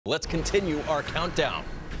Let's continue our countdown.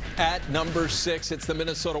 At number 6, it's the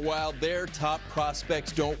Minnesota Wild. Their top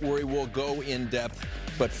prospects, don't worry, we'll go in depth.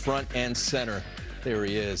 But front and center, there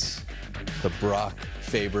he is, the Brock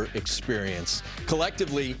Faber experience.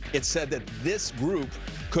 Collectively, it's said that this group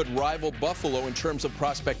could rival Buffalo in terms of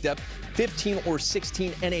prospect depth. 15 or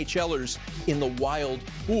 16 NHLers in the Wild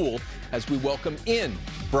pool as we welcome in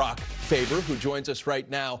Brock Faber, who joins us right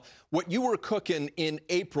now. What you were cooking in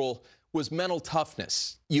April was mental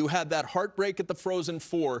toughness. You had that heartbreak at the Frozen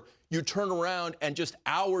Four. You turn around and just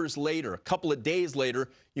hours later, a couple of days later,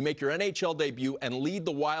 you make your NHL debut and lead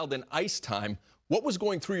the Wild in ice time. What was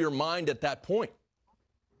going through your mind at that point?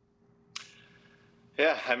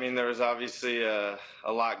 Yeah, I mean, there was obviously a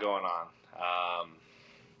lot going on.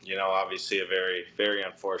 Obviously a very, very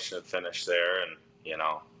unfortunate finish there, and,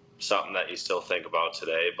 something that you still think about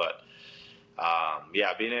today. But,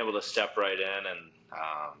 being able to step right in and,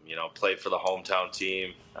 play for the hometown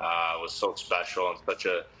team was so special and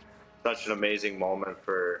such an amazing moment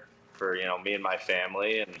for me and my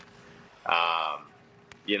family. And,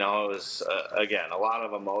 it was, again, a lot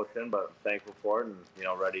of emotion, but I'm thankful for it and,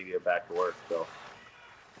 ready to get back to work. So.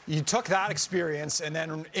 You took that experience and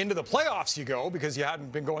then into the playoffs you go, because you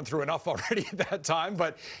hadn't been going through enough already at that time.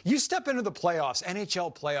 But you step into the playoffs,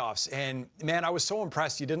 NHL playoffs, and, man, I was so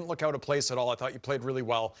impressed. You didn't look out of place at all. I thought you played really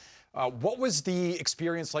well. What was the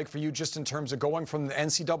experience like for you just in terms of going from the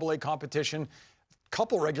NCAA competition,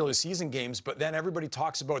 couple regular season games, but then everybody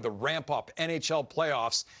talks about the ramp-up NHL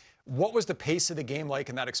playoffs. What was the pace of the game like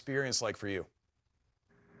and that experience like for you?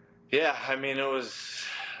 Yeah, I mean, it was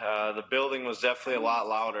the building was definitely a lot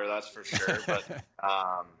louder, that's for sure. But,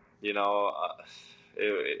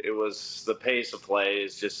 it was the pace of play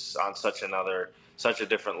is just on such a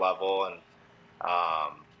different level. And,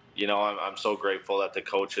 I'm so grateful that the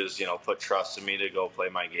coaches, put trust in me to go play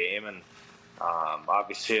my game. And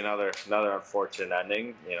obviously another unfortunate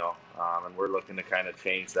ending, and we're looking to kind of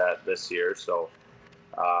change that this year. So,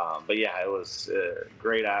 but yeah, it was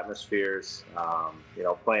great atmospheres.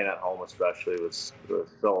 Playing at home especially was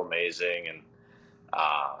so amazing. And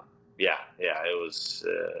it was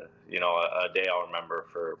a day I'll remember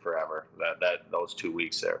for forever. Those 2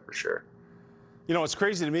 weeks there for sure. It's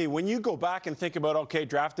crazy to me. When you go back and think about, okay,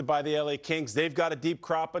 drafted by the LA Kings, they've got a deep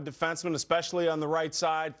crop of defensemen, especially on the right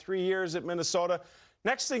side, 3 years at Minnesota.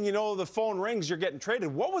 Next thing you know, the phone rings, you're getting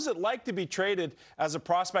traded. What was it like to be traded as a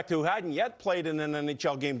prospect who hadn't yet played in an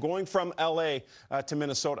NHL game, going from LA to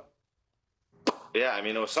Minnesota? Yeah, I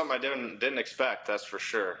mean, it was something I didn't expect, that's for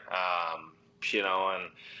sure. And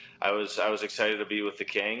I was excited to be with the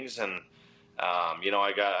Kings, and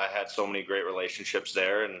I had so many great relationships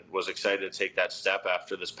there, and was excited to take that step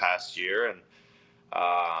after this past year. And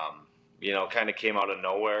kind of came out of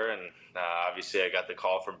nowhere, and obviously I got the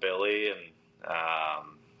call from Billy, and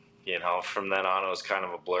from then on it was kind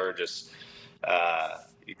of a blur. Just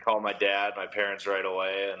you call my dad, my parents right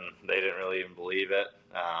away, and they didn't really even believe it.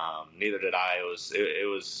 Neither did I. It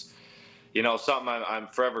was something I'm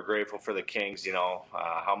forever grateful for the Kings.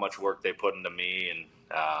 How much work they put into me, and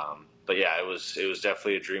but yeah, it was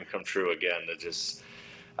definitely a dream come true again to just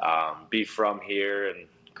be from here and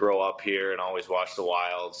grow up here and always watch the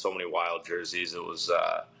Wild. So many Wild jerseys. It was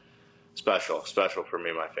special for me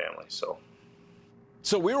and my family.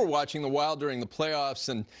 So we were watching the Wild during the playoffs,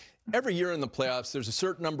 and every year in the playoffs, there's a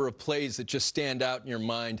certain number of plays that just stand out in your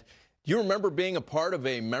mind. Do you remember being a part of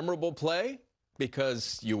a memorable play?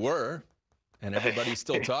 Because you were, and everybody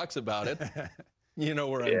still talks about it. You know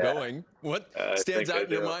where I'm going. What stands out in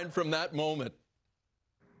your mind from that moment?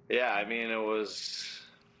 Yeah, I mean,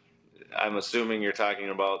 I'm assuming you're talking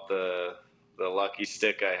about the lucky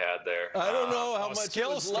stick I had there. I don't know how much it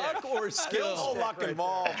was luck or skill. No luck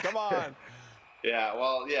involved. Come on. Yeah,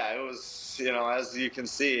 well, yeah, it was, as you can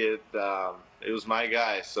see, it was my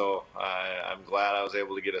guy. So I'm glad I was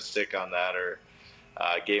able to get a stick on that, or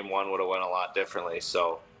game one would have went a lot differently.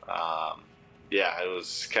 So, it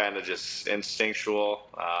was kind of just instinctual.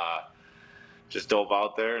 Just dove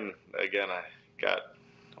out there, and again, I got,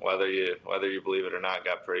 whether you believe it or not,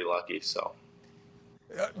 got pretty lucky. So.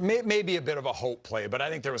 Maybe a bit of a hope play, but I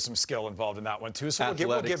think there was some skill involved in that one too. So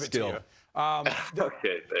we'll give it to you.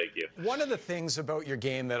 Okay, thank you. One of the things about your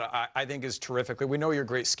game that I think is terrific, we know you're a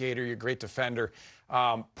great skater, you're a great defender,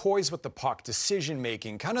 poise with the puck,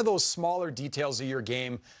 decision-making, kind of those smaller details of your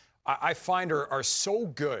game, I find are so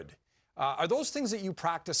good. Are those things that you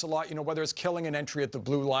practice a lot, whether it's killing an entry at the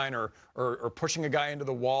blue line or pushing a guy into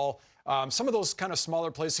the wall, some of those kind of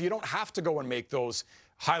smaller plays, so you don't have to go and make those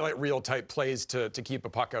highlight reel type plays to keep a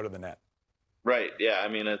puck out of the net? Right. Yeah. I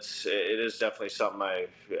mean, it is definitely something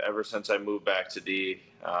ever since I moved back to D,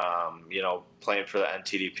 playing for the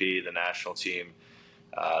NTDP, the national team,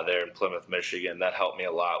 there in Plymouth, Michigan, that helped me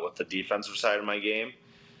a lot with the defensive side of my game.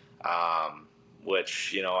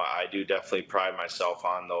 Which, I do definitely pride myself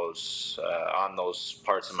on those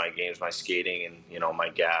parts of my games, my skating and, my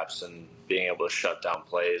gaps and being able to shut down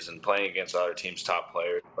plays and playing against other teams' top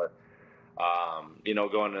players. But,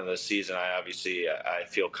 going into the season, I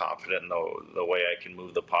feel confident in the way I can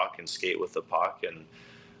move the puck and skate with the puck, and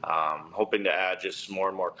hoping to add just more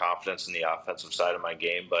and more confidence in the offensive side of my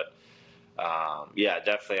game. But yeah,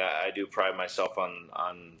 definitely, I do pride myself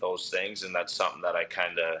on those things, and that's something that I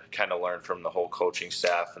kind of learned from the whole coaching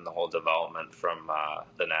staff and the whole development from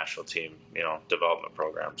the national team, development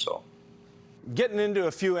program. So, getting into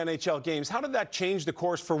a few NHL games, how did that change the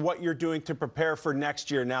course for what you're doing to prepare for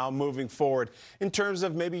next year now moving forward, in terms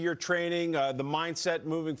of maybe your training, the mindset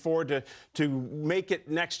moving forward to make it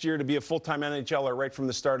next year to be a full-time NHLer right from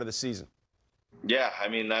the start of the season? Yeah, I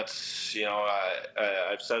mean, that's,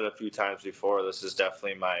 I've said it a few times before. This is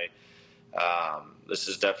definitely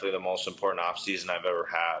the most important off season I've ever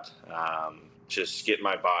had. Just getting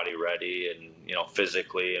my body ready and,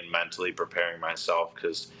 physically and mentally preparing myself,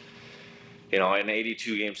 because, an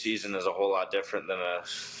 82 game season is a whole lot different than a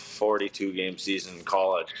 42 game season in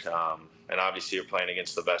college. And obviously you're playing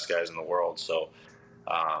against the best guys in the world. So,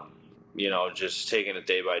 just taking it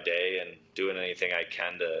day by day and doing anything I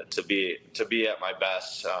can to be at my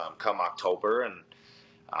best come October, and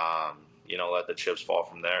let the chips fall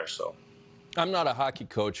from there. So, I'm not a hockey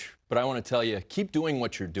coach, but I want to tell you, keep doing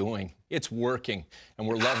what you're doing. It's working, and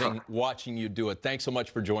we're loving watching you do it. Thanks so much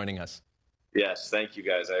for joining us. Yes, thank you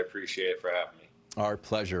guys. I appreciate it for having me. Our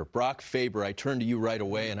pleasure. Brock Faber, I turn to you right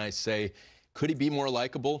away and I say, could he be more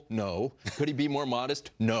likable? No. Could he be more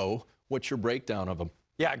modest? No. What's your breakdown of him?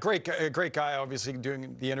 Yeah, great guy. Obviously,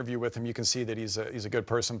 doing the interview with him, you can see that he's a good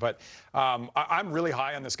person. But I'm really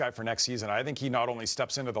high on this guy for next season. I think he not only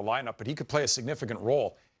steps into the lineup, but he could play a significant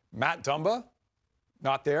role. Matt Dumba,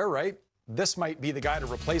 not there, right? This might be the guy to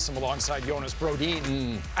replace him alongside Jonas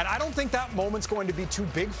Brodin. And I don't think that moment's going to be too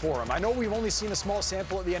big for him. I know we've only seen a small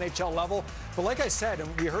sample at the NHL level, but like I said,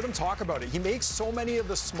 and we heard him talk about it, he makes so many of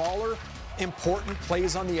the smaller, important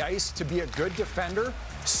plays on the ice to be a good defender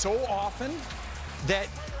so often that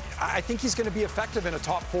I think he's going to be effective in a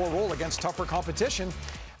top four role against tougher competition.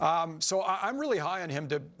 So I'm really high on him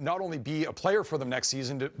to not only be a player for them next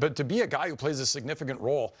season, but to be a guy who plays a significant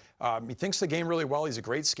role. He thinks the game really well. He's a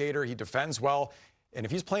great skater. He defends well. And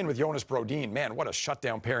if he's playing with Jonas Brodin, man, what a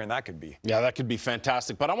shutdown pairing that could be. Yeah, that could be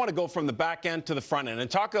fantastic. But I want to go from the back end to the front end and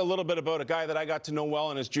talk a little bit about a guy that I got to know well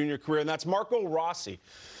in his junior career, and that's Marco Rossi.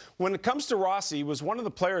 When it comes to Rossi, he was one of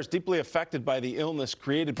the players deeply affected by the illness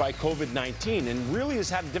created by COVID-19 and really has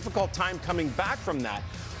had a difficult time coming back from that.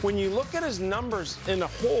 When you look at his numbers in a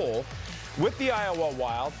whole, with the Iowa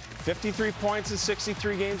Wild, 53 points in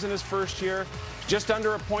 63 games in his first year, just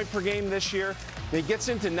under a point per game this year. He gets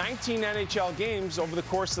into 19 NHL games over the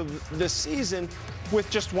course of this season with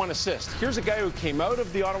just one assist. Here's a guy who came out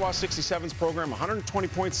of the Ottawa 67s program,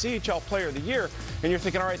 120-point CHL Player of the Year, and you're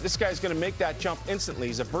thinking, all right, this guy's going to make that jump instantly.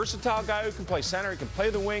 He's a versatile guy who can play center, he can play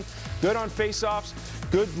the wing, good on faceoffs,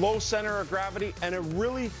 good low center of gravity, and a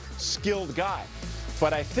really skilled guy.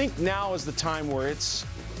 But I think now is the time where it's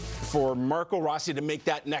for Marco Rossi to make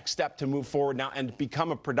that next step to move forward now and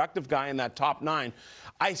become a productive guy in that top nine.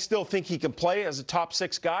 I still think he can play as a top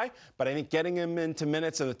six guy, but I think getting him into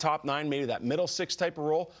minutes in the top nine, maybe that middle six type of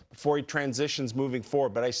role before he transitions moving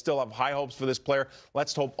forward. But I still have high hopes for this player.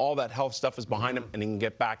 Let's hope all that health stuff is behind him and he can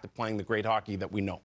get back to playing the great hockey that we know.